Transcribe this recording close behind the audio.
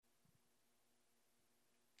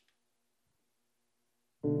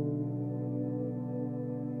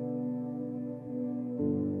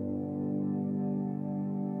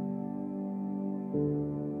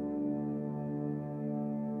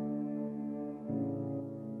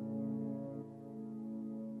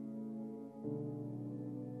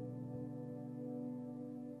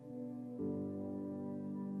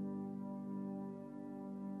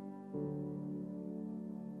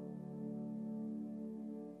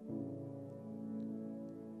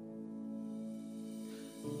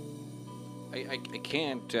I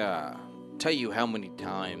can't tell you how many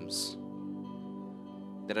times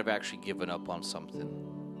that I've actually given up on something.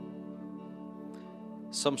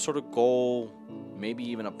 Some sort of goal, maybe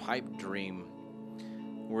even a pipe dream,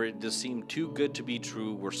 where it just seemed too good to be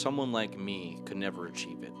true, where someone like me could never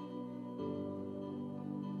achieve it.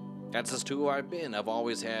 That's just who I've been. I've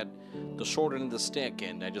always had the short end of the stick,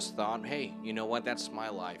 and I just thought, hey, you know what? That's my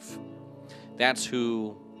life. That's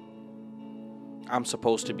who I'm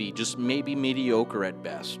supposed to be. Just maybe mediocre at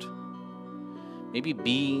best. Maybe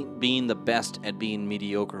being the best at being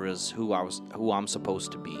mediocre is who I'm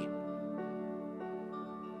supposed to be.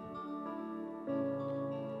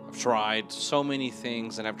 I've tried so many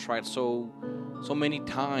things, and I've tried so many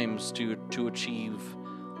times to achieve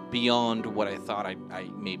beyond what I thought I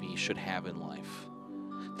maybe should have in life.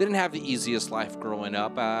 Didn't have the easiest life growing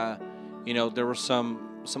up. There were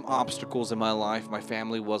some obstacles in my life. My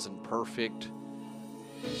family wasn't perfect.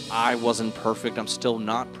 I wasn't perfect. I'm still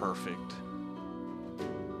not perfect.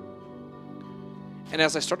 And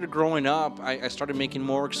as I started growing up, I started making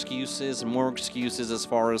more excuses as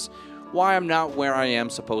far as why I'm not where I am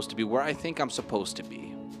supposed to be, where I think I'm supposed to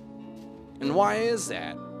be. And why is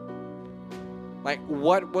that? Like,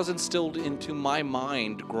 what was instilled into my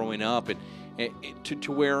mind growing up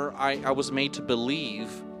to where I was made to believe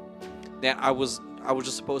that I was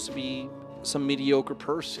just supposed to be some mediocre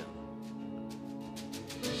person.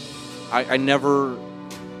 I never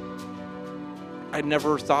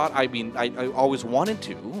thought, I always wanted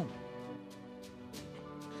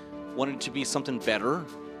to be something better,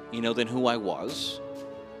 than who I was.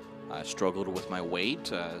 I struggled with my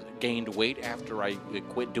weight, gained weight after I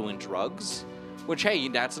quit doing drugs, which, hey,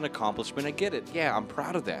 that's an accomplishment. I get it. Yeah, I'm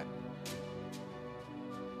proud of that.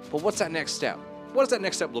 But what's that next step? What does that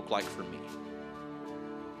next step look like for me?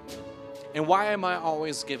 And why am I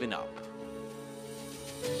always giving up?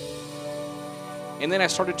 And then I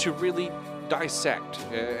started to really dissect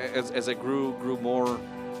as I grew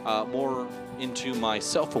more into my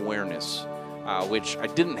self-awareness, which I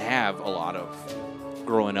didn't have a lot of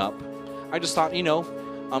growing up. I just thought,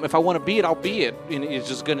 if I want to be it, I'll be it, and it's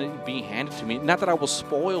just going to be handed to me. Not that I was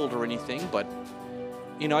spoiled or anything, but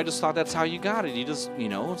I just thought that's how you got it. You just,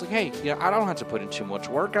 it's like, hey, I don't have to put in too much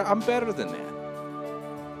work. I'm better than that.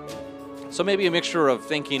 So maybe a mixture of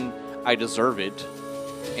thinking I deserve it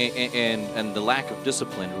and the lack of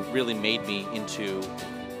discipline really made me into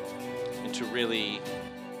really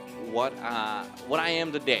what I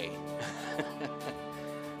am today.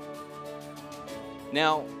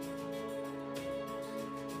 Now,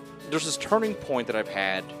 there's this turning point that I've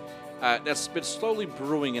had that's been slowly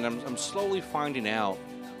brewing, and I'm slowly finding out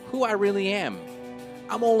who I really am.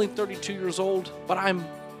 I'm only 32 years old, but I'm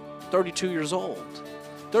 32 years old.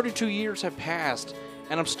 32 years have passed,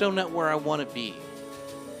 and I'm still not where I want to be.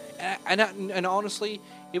 And honestly,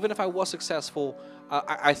 even if I was successful,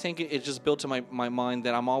 I think it just built in my mind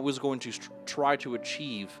that I'm always going to try to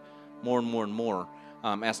achieve more and more and more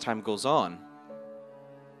as time goes on.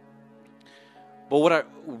 But what I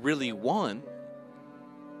really want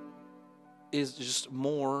is just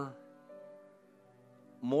more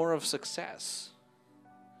of success.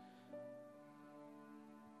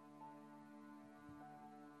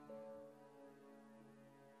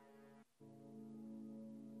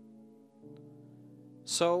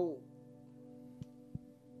 So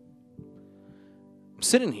I'm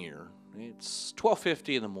sitting here. It's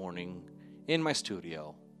 12:50 in the morning in my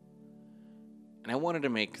studio, and I wanted to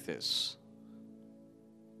make this.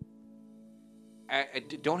 I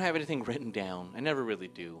don't have anything written down. I never really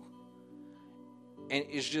do. And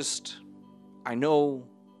it's just, I know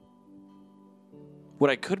what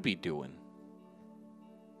I could be doing.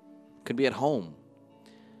 Could be at home.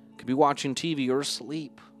 Could be watching TV or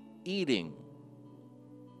asleep, eating.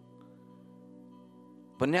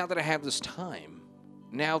 But now that I have this time,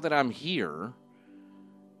 now that I'm here,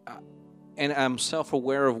 and I'm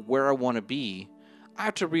self-aware of where I want to be, I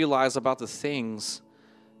have to realize about the things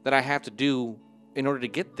that I have to do in order to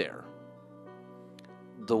get there.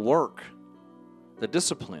 The work, the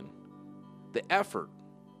discipline, the effort,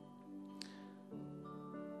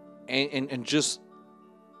 and just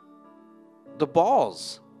the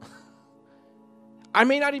balls. I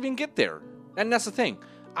may not even get there. And that's the thing.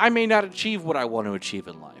 I may not achieve what I want to achieve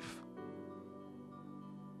in life.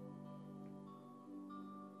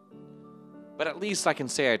 But at least I can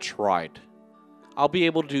say I tried. I'll be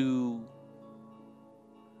able to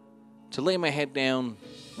lay my head down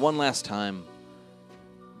one last time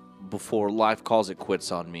before life calls it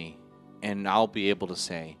quits on me. And I'll be able to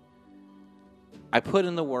say, I put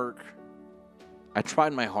in the work. I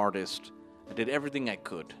tried my hardest. I did everything I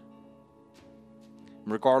could.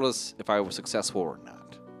 regardless if I was successful or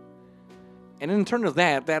not. And in turn of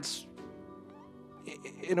that, that's,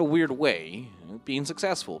 in a weird way, being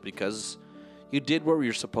successful because you did what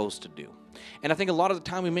you're supposed to do. And I think a lot of the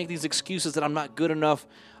time we make these excuses that I'm not good enough,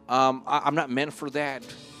 I'm not meant for that,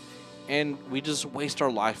 and we just waste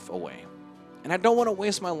our life away. And I don't want to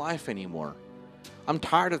waste my life anymore. I'm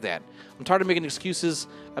tired of that. I'm tired of making excuses.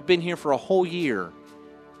 I've been here for a whole year,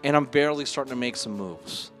 and I'm barely starting to make some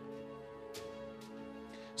moves.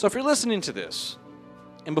 So if you're listening to this,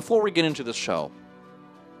 and before we get into the show,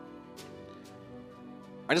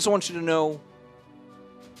 I just want you to know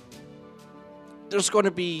there's going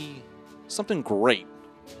to be something great,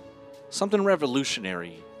 something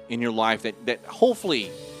revolutionary in your life that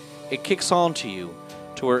hopefully it kicks on to you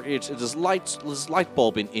to where it's this light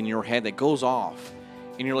bulb in your head that goes off.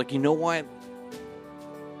 And you're like, you know what?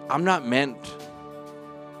 I'm not meant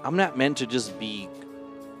to just be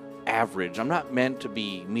average. I'm not meant to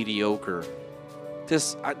be mediocre.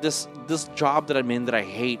 This job that I'm in that I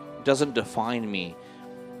hate doesn't define me.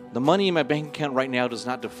 The money in my bank account right now does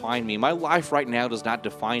not define me. My life right now does not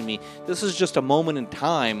define me. This is just a moment in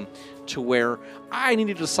time to where I need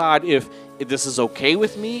to decide if this is okay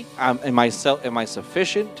with me. Am I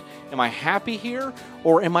sufficient? Am I happy here?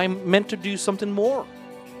 Or am I meant to do something more?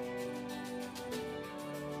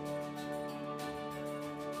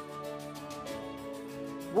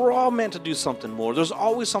 We're all meant to do something more. There's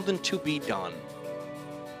always something to be done.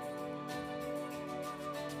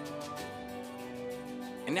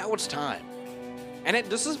 And now it's time. And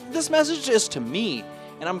this message is to me,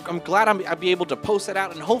 and I'm glad I'll be able to post that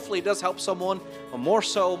out, and hopefully it does help someone. But more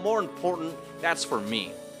important, that's for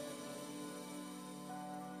me.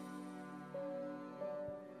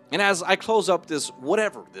 And as I close up this,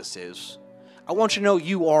 whatever this is, I want you to know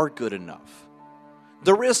you are good enough.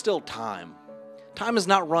 There is still time. Time has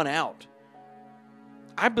not run out.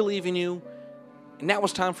 I believe in you, and now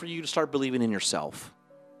it's time for you to start believing in yourself.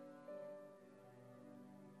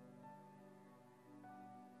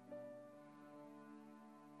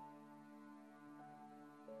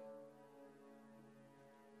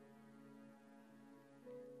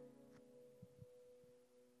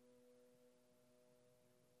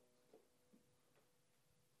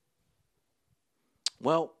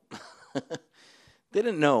 Well,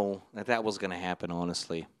 didn't know that was going to happen,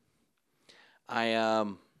 honestly. I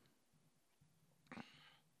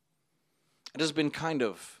just been kind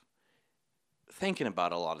of thinking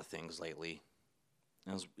about a lot of things lately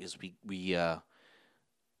as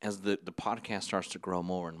the podcast starts to grow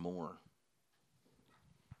more and more.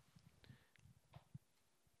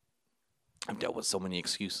 I've dealt with so many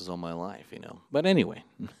excuses all my life, But anyway,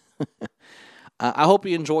 I hope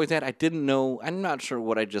you enjoyed that. I didn't know. I'm not sure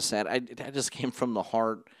what I just said. I just came from the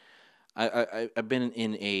heart. I've been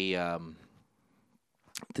in a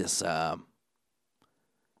this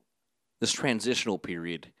transitional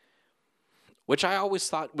period, which I always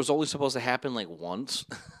thought was only supposed to happen like once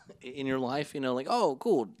in your life. Like, oh,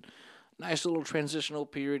 cool, nice little transitional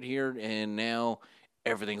period here, and now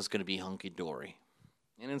everything's going to be hunky dory,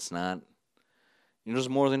 and it's not. There's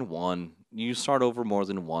more than one. You start over more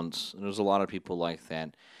than once. And there's a lot of people like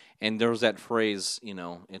that. And there's that phrase,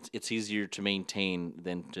 it's easier to maintain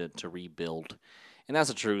than to rebuild. And that's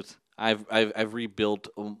the truth. I've rebuilt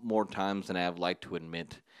more times than I've liked to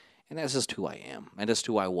admit. And that's just who I am. And that's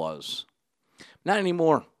who I was. Not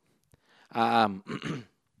anymore.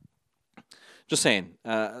 Just saying.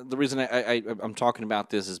 The reason I'm talking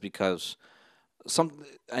about this is because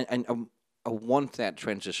I want that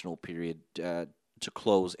transitional period to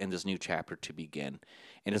close and this new chapter to begin.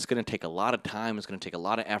 And it's going to take a lot of time. It's going to take a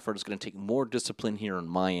lot of effort. It's going to take more discipline here on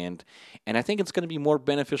my end. And I think it's going to be more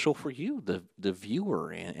beneficial for you, the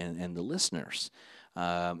viewer and the listeners,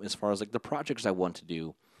 as far as like the projects I want to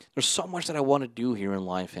do. There's so much that I want to do here in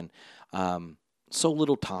life and so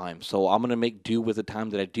little time. So I'm going to make do with the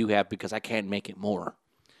time that I do have because I can't make it more.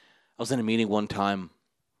 I was in a meeting one time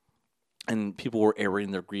and people were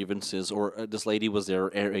airing their grievances, or this lady was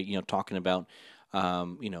there, talking about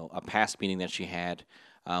a past meeting that she had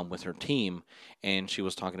with her team, and she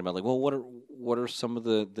was talking about like, well, what are some of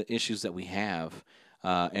the issues that we have?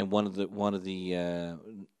 And one of the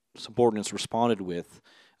subordinates responded with,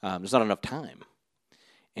 "There's not enough time,"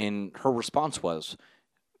 and her response was,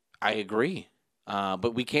 "I agree,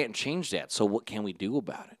 but we can't change that. So what can we do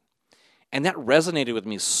about it?" And that resonated with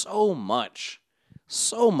me so much.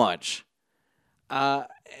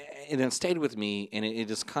 And it stayed with me, and it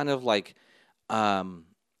just kind of like,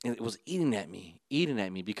 it was eating at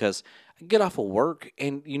me because I get off of work,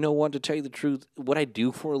 and you know what, to tell you the truth, what I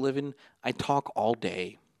do for a living, I talk all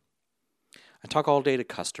day. I talk all day to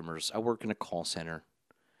customers. I work in a call center.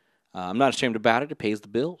 I'm not ashamed about it. It pays the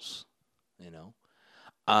bills, you know.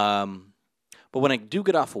 Um, but when I do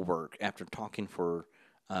get off of work after talking for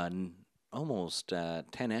almost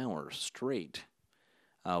 10 hours straight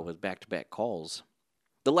with back-to-back calls,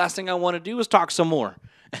 the last thing I want to do is talk some more.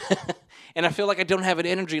 And I feel like I don't have an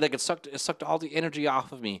energy, like it sucked all the energy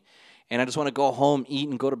off of me. And I just want to go home, eat,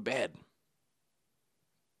 and go to bed.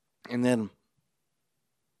 And then,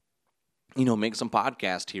 make some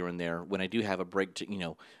podcast here and there when I do have a break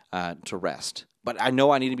to rest. But I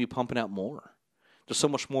know I need to be pumping out more. There's so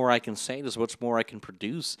much more I can say. There's much more I can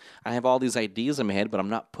produce. I have all these ideas in my head, but I'm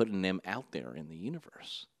not putting them out there in the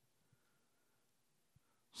universe.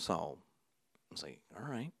 So I was like, all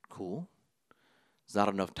right, cool. It's not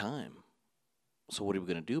enough time. So what are we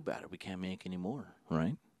going to do about it? We can't make any more,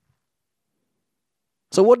 right?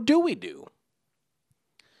 So what do we do?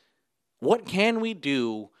 What can we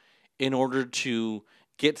do in order to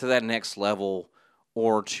get to that next level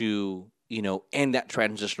or to, end that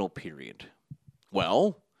transitional period?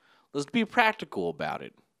 Well, let's be practical about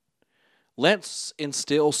it. Let's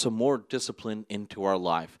instill some more discipline into our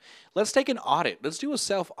life. Let's take an audit. Let's do a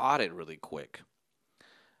self-audit really quick.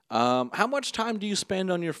 How much time do you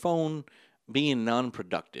spend on your phone being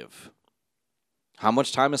non-productive? How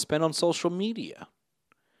much time is spent on social media?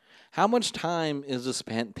 How much time is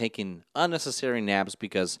spent taking unnecessary naps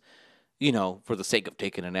because, for the sake of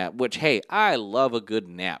taking a nap, which, hey, I love a good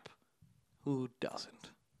nap. Who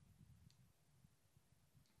doesn't?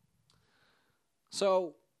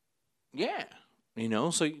 So, yeah,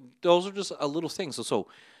 so those are just a little things. So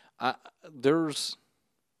there's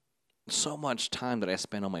so much time that I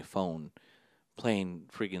spend on my phone playing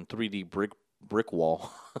freaking 3D brick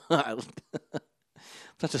wall.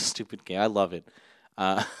 Such a stupid game. I love it.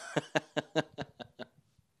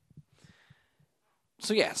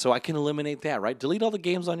 So I can eliminate that, right? Delete all the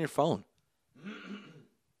games on your phone.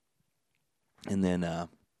 And then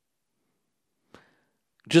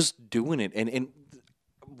just doing it. And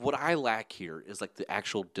what I lack here is like the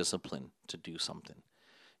actual discipline to do something.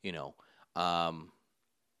 It's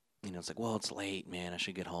like, well, it's late, man. I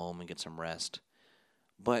should get home and get some rest.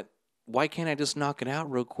 But why can't I just knock it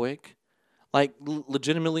out real quick? Like,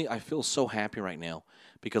 legitimately, I feel so happy right now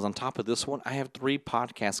because on top of this one, I have 3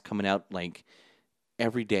 podcasts coming out like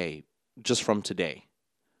every day just from today.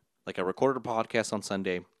 Like, I recorded a podcast on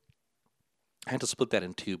Sunday. I had to split that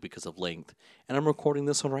in 2 because of length, and I'm recording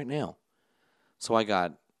this one right now. So I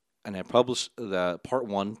published the part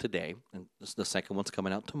 1 today, and the second one's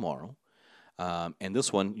coming out tomorrow. And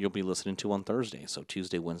this one you'll be listening to on Thursday. So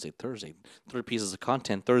Tuesday, Wednesday, Thursday. 3 pieces of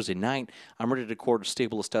content Thursday night. I'm ready to record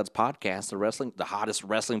Stable of Studs podcast, the hottest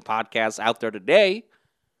wrestling podcast out there today.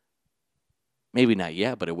 Maybe not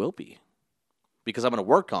yet, but it will be. Because I'm going to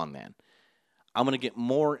work on that. I'm going to get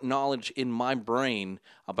more knowledge in my brain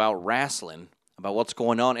about wrestling, about what's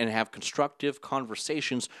going on, and have constructive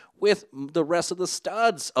conversations with the rest of the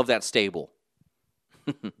studs of that stable.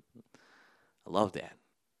 I love that.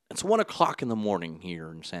 It's 1 o'clock in the morning here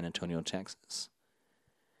in San Antonio, Texas.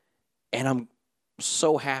 And I'm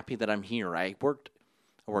so happy that I'm here. I worked,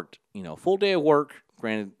 full day of work.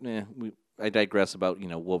 Granted, I digress about,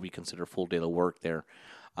 what we consider full day of work there,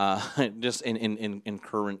 just in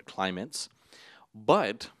current climates.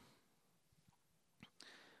 But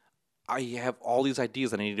I have all these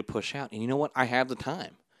ideas that I need to push out. And you know what? I have the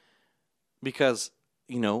time. Because,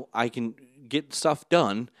 I can get stuff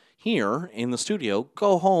done here in the studio,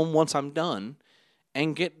 go home once I'm done,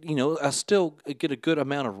 and get, still get a good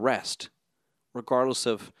amount of rest, regardless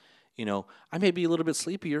of, I may be a little bit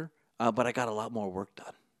sleepier, but I got a lot more work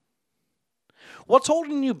done. What's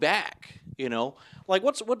holding you back? Like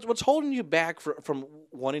what's holding you back from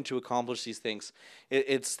wanting to accomplish these things?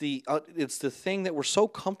 It's the thing that we're so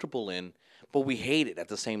comfortable in, but we hate it at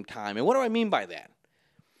the same time. And what do I mean by that?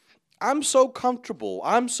 I'm so comfortable.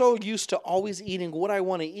 I'm so used to always eating what I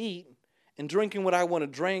want to eat and drinking what I want to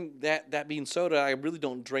drink, that being soda. I really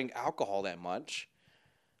don't drink alcohol that much.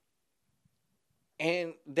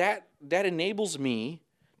 And that enables me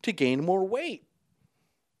to gain more weight.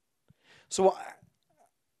 So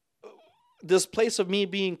this place of me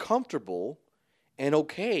being comfortable and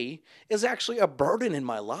okay is actually a burden in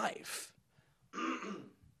my life.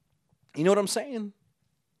 You know what I'm saying?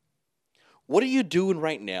 What are you doing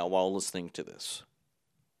right now while listening to this?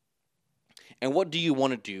 And what do you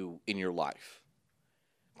want to do in your life?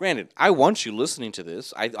 Granted, I want you listening to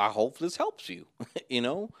this. I hope this helps you,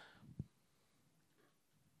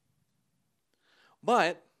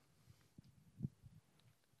 But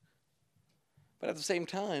at the same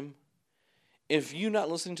time, if you're not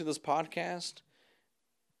listening to this podcast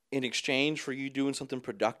in exchange for you doing something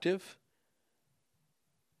productive,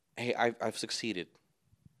 hey, I've succeeded.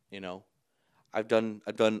 You know, I've done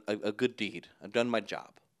a good deed. I've done my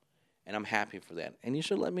job, and I'm happy for that. And you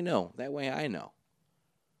should let me know. That way, I know.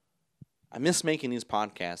 I miss making these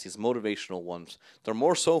podcasts, these motivational ones. They're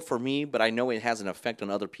more so for me, but I know it has an effect on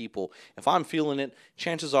other people. If I'm feeling it,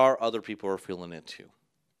 chances are other people are feeling it too.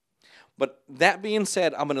 But that being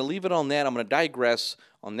said, I'm going to leave it on that. I'm going to digress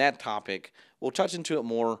on that topic. We'll touch into it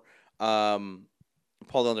more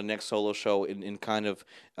probably on the next solo show in kind of,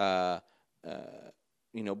 uh,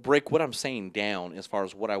 uh, break what I'm saying down as far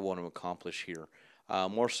as what I want to accomplish here.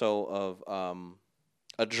 More so of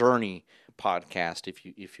a journey podcast,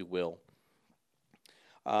 if you will.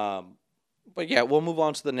 Um, but yeah, we'll move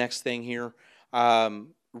on to the next thing here.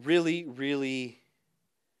 Really, really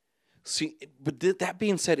see. But that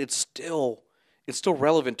being said, it's still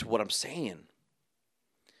relevant to what I'm saying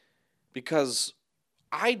because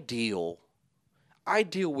I deal I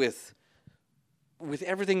deal with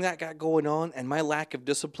everything that got going on and my lack of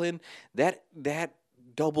discipline. That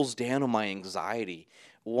doubles down on my anxiety.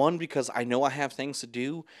 One, because I know I have things to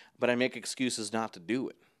do, but I make excuses not to do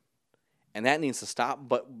it, and that needs to stop.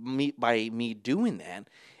 But by me doing that,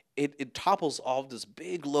 it topples off this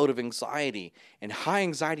big load of anxiety and high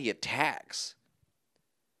anxiety attacks.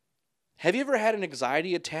 Have you ever had an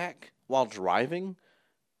anxiety attack while driving?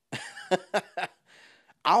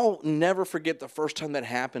 I'll never forget the first time that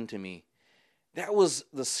happened to me. That was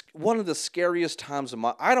one of the scariest times of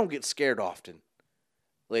my. I don't get scared often,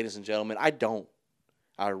 ladies and gentlemen. I don't.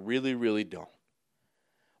 I really, really don't.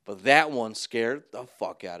 But that one scared the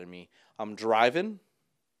fuck out of me. I'm driving,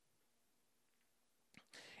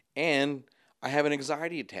 and I have an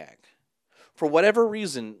anxiety attack. For whatever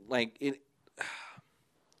reason, like it,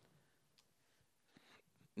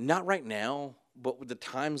 not right now, but with the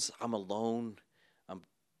times I'm alone, I'm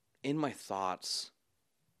in my thoughts,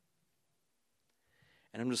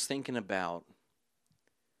 and I'm just thinking about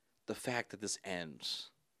the fact that this ends,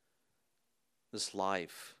 this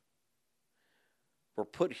life. We're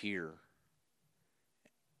put here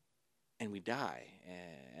and we die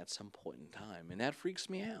at some point in time, and that freaks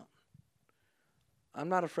me out. I'm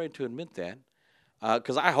not afraid to admit that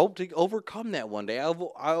because I hope to overcome that one day.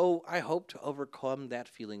 I hope to overcome that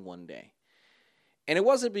feeling one day. And it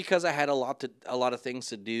wasn't because I had a lot of things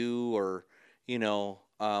to do, or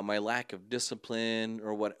my lack of discipline,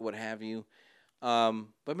 or what have you.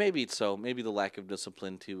 But maybe it's so. Maybe the lack of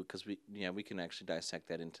discipline too, because we can actually dissect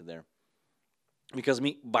that into there. Because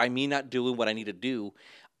by me not doing what I need to do,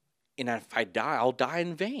 and if I die, I'll die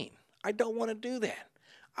in vain. I don't want to do that.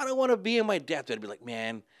 I don't want to be in my deathbed and be like,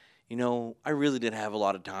 man, I really didn't have a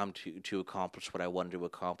lot of time to accomplish what I wanted to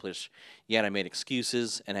accomplish. Yet I made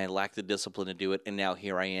excuses and I lacked the discipline to do it. And now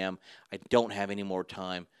here I am. I don't have any more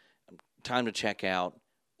time. Time to check out.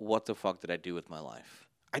 What the fuck did I do with my life?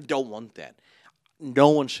 I don't want that. No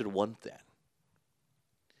one should want that.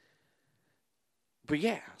 But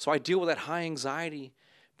yeah, so I deal with that high anxiety.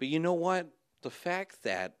 But you know what? The fact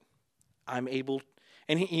that I'm able,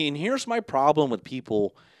 and here's my problem with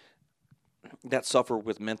people that suffer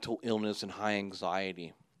with mental illness and high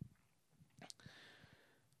anxiety.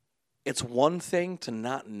 It's one thing to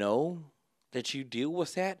not know that you deal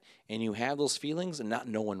with that and you have those feelings and not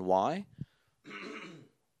knowing why.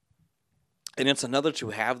 And it's another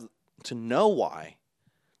to know why.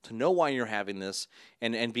 To know why you're having this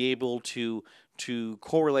and be able to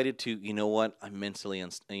correlate it to, what, I'm mentally,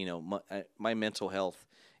 my mental health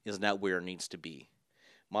is not where it needs to be.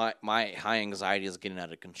 My high anxiety is getting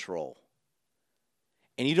out of control.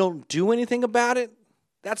 And you don't do anything about it,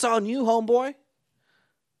 that's on you, homeboy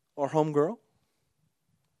or homegirl.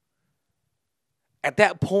 At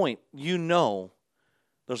that point,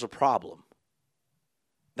 there's a problem.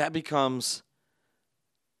 That becomes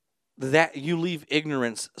that you leave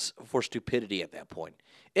ignorance for stupidity at that point.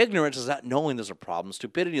 Ignorance is not knowing there's a problem.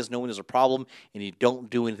 Stupidity is knowing there's a problem and you don't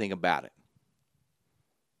do anything about it.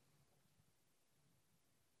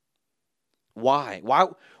 Why?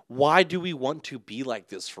 Why do we want to be like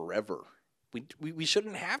this forever? We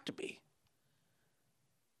shouldn't have to be.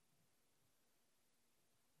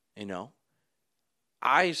 And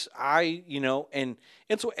it's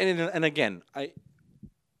and again,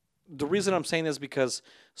 the reason I'm saying this is because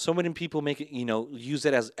so many people make it, use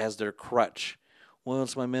it as their crutch. Well,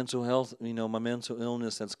 it's my mental health, my mental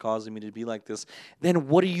illness that's causing me to be like this. Then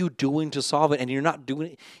what are you doing to solve it? And if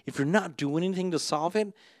you're not doing anything to solve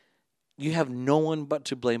it, you have no one but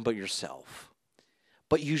to blame but yourself.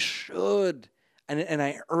 But you should, and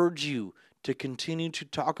I urge you to continue to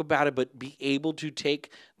talk about it, but be able to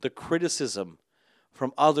take the criticism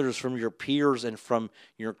from others, from your peers, and from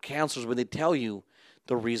your counselors when they tell you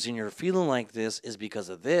the reason you're feeling like this is because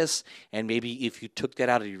of this, and maybe if you took that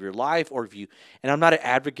out of your life, or if you, and I'm not an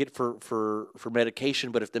advocate for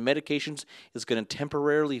medication, but if the medications is going to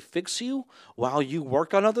temporarily fix you while you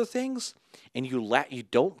work on other things, and you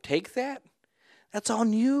don't take that, that's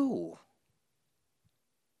on you.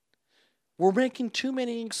 We're making too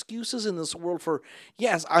many excuses in this world for,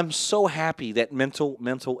 yes, I'm so happy that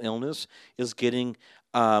mental illness is getting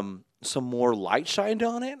some more light shined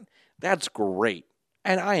on it. That's great.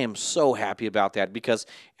 And I am so happy about that, because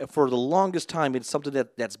for the longest time, it's something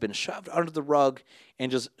that's been shoved under the rug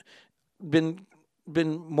and just been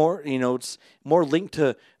more, it's more linked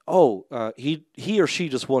to, he or she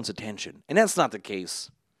just wants attention. And that's not the case.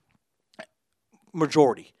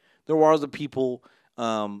 Majority. There are the people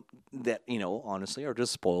that, honestly are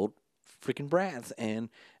just spoiled freaking brats, and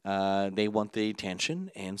they want the attention,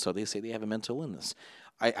 and so they say they have a mental illness.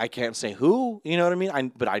 I can't say who, you know what I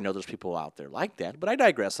mean? But I know there's people out there like that, but I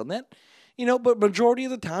digress on that. But majority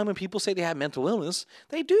of the time when people say they have mental illness,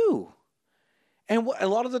 they do. And a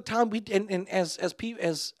lot of the time, as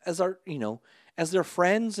our, as their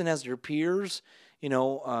friends and as their peers,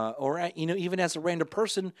 or even as a random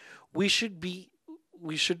person, we should,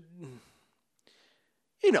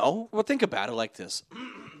 well, think about it like this.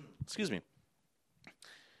 Excuse me.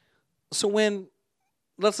 So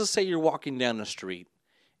let's just say you're walking down the street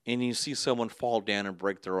and you see someone fall down and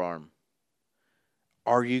break their arm.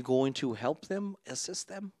 Are you going to help them, assist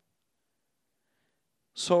them?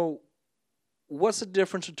 So what's the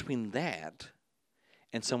difference between that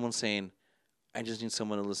and someone saying, I just need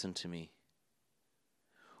someone to listen to me?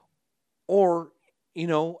 Or,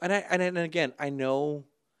 and again, I know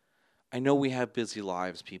we have busy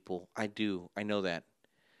lives, people. I do. I know that.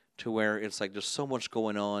 To where it's like there's so much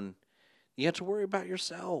going on. You have to worry about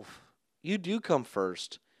yourself. You do come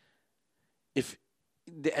first.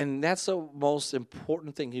 And that's the most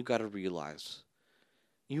important thing you got to realize.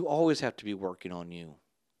 You always have to be working on you.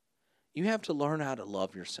 You have to learn how to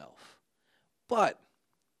love yourself. But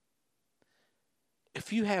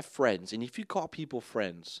if you have friends, and if you call people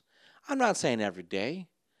friends, I'm not saying every day,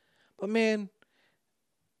 but man,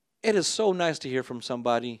 it is so nice to hear from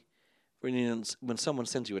somebody when someone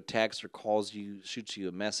sends you a text or calls you, shoots you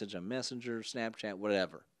a message on Messenger, Snapchat,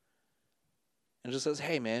 whatever, and just says,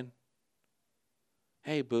 hey, man,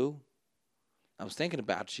 hey, boo, I was thinking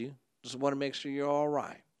about you. Just want to make sure you're all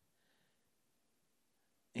right.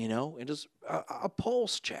 And just a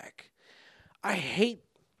pulse check. I hate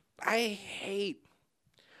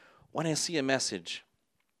when I see a message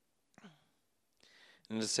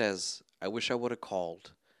and it says, I wish I would have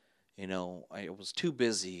called. I was too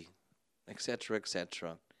busy, etc.,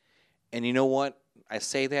 etc. And you know what? I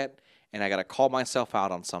say that, and I got to call myself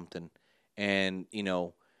out on something. And,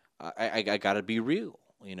 I got to be real.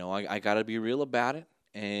 I got to be real about it.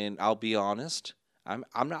 And I'll be honest.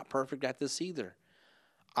 I'm not perfect at this either.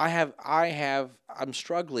 I'm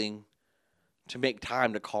struggling to make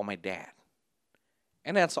time to call my dad.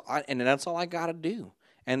 And that's all I got to do.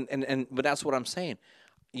 But that's what I'm saying.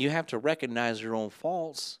 You have to recognize your own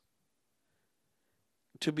faults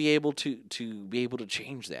to be able to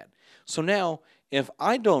change that. So now, if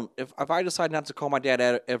I decide not to call my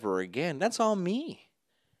dad ever again, that's on me.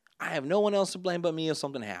 I have no one else to blame but me if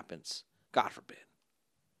something happens. God forbid.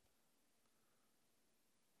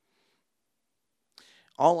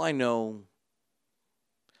 All I know,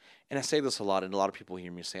 and I say this a lot, and a lot of people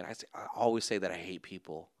hear me say it, I always say that I hate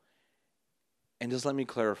people. And just let me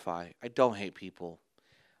clarify, I don't hate people.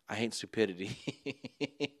 I hate stupidity.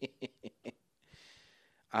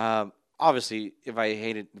 Obviously, if I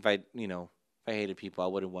hated people, I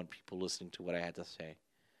wouldn't want people listening to what I had to say.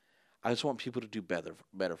 I just want people to do better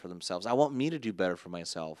for themselves. I want me to do better for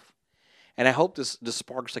myself, and I hope this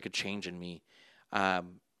sparks like a change in me.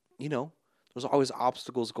 There's always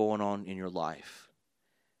obstacles going on in your life,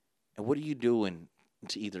 and what are you doing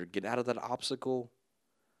to either get out of that obstacle,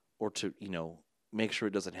 or to make sure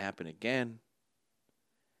it doesn't happen again,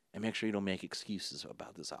 and make sure you don't make excuses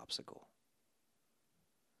about this obstacle.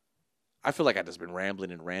 I feel like I've just been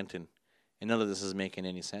rambling and ranting, and none of this is making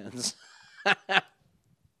any sense.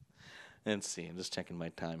 Let's see. I'm just checking my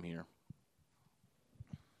time here.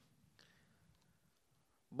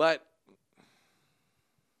 But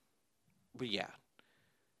yeah,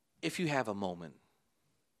 if you have a moment,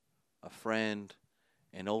 a friend,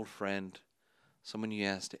 an old friend, someone you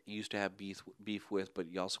used to have beef with,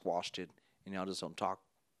 but y'all squashed it, and y'all just don't talk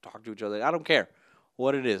to each other. I don't care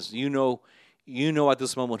what it is. You know at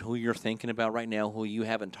this moment who you're thinking about right now, who you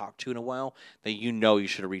haven't talked to in a while, that you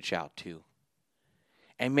should reach out to.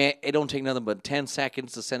 And man, it don't take nothing but 10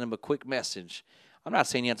 seconds to send them a quick message. I'm not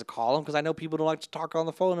saying you have to call them because I know people don't like to talk on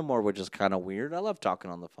the phone anymore, which is kind of weird. I love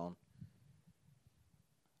talking on the phone.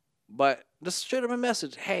 But just shoot them a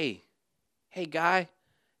message. Hey guy.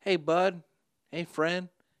 Hey, bud. Hey, friend.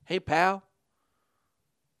 Hey, pal.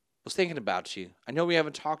 Was thinking about you. I know we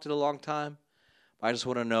haven't talked in a long time, but I just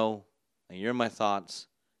want to know that you're in my thoughts.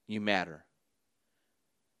 You matter.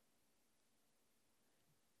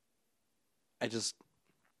 I just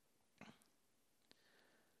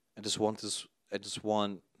want this. I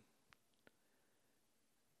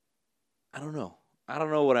don't know. I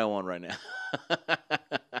don't know what I want right now.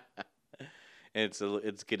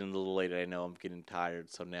 It's getting a little late. I know I'm getting tired,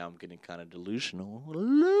 so now I'm getting kind of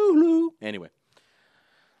delusional. Anyway,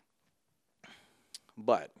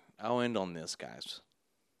 but I'll end on this, guys.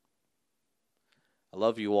 I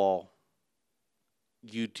love you all.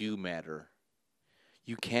 You do matter.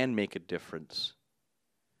 You can make a difference.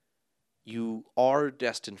 You are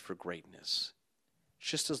destined for greatness,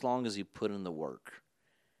 just as long as you put in the work.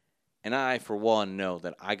 And I, for one, know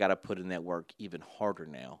that I got to put in that work even harder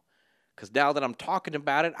now. Because now that I'm talking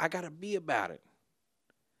about it, I got to be about it.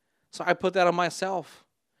 So I put that on myself.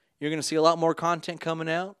 You're going to see a lot more content coming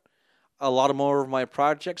out. A lot more of my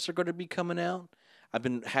projects are going to be coming out. I've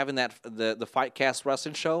been having the Fightcast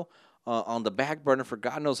Wrestling Show on the back burner for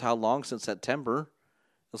God knows how long, since September.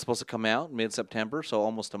 It was supposed to come out mid-September, so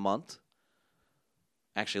almost a month.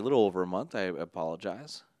 Actually, a little over a month. I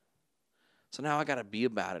apologize. So now I got to be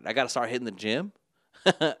about it. I got to start hitting the gym.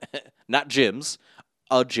 Not gyms.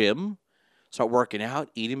 A gym. Start working out,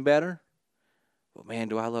 eating better. But man,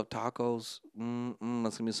 do I love tacos. That's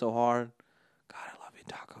going to be so hard. God, I love you,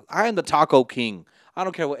 tacos. I am the taco king. I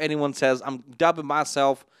don't care what anyone says. I'm dubbing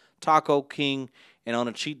myself taco king. And on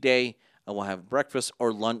a cheat day, I will have breakfast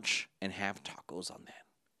or lunch and have tacos on that.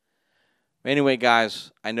 Anyway,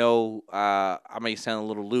 guys, I know I may sound a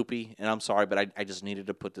little loopy, and I'm sorry, but I just needed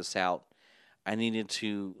to put this out. I needed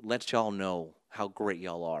to let y'all know how great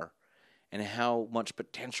y'all are and how much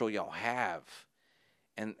potential y'all have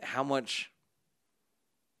and how much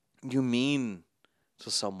you mean to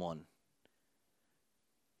someone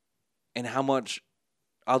and how much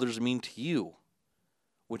others mean to you,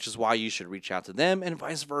 which is why you should reach out to them and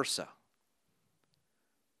vice versa.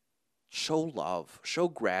 Show love. Show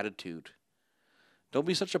gratitude. Don't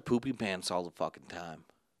be such a poopy pants all the fucking time.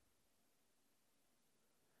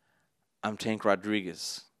 I'm Tank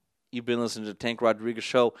Rodriguez. You've been listening to the Tank Rodriguez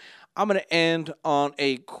Show. I'm going to end on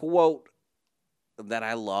a quote that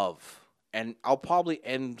I love. And I'll probably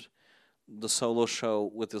end the solo show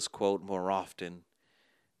with this quote more often.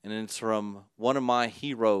 And it's from one of my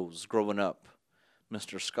heroes growing up,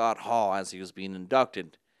 Mr. Scott Hall, as he was being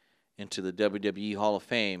inducted into the WWE Hall of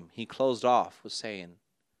Fame. He closed off with saying,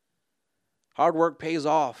 "Hard work pays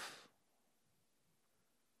off."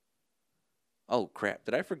 Oh, crap.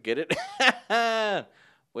 Did I forget it?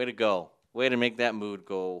 Way to go. Way to make that mood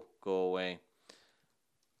go away.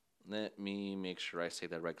 Let me make sure I say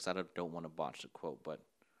that right, because I don't want to botch the quote, but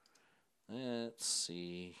let's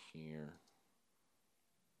see here.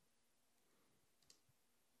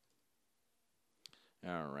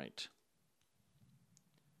 All right.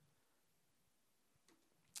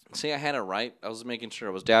 See, I had it right. I was making sure.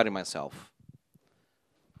 I was doubting myself.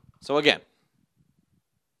 So again,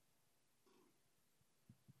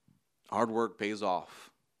 hard work pays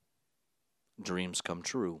off. Dreams come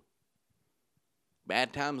true.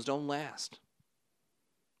 Bad times don't last,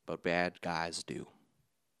 but bad guys do.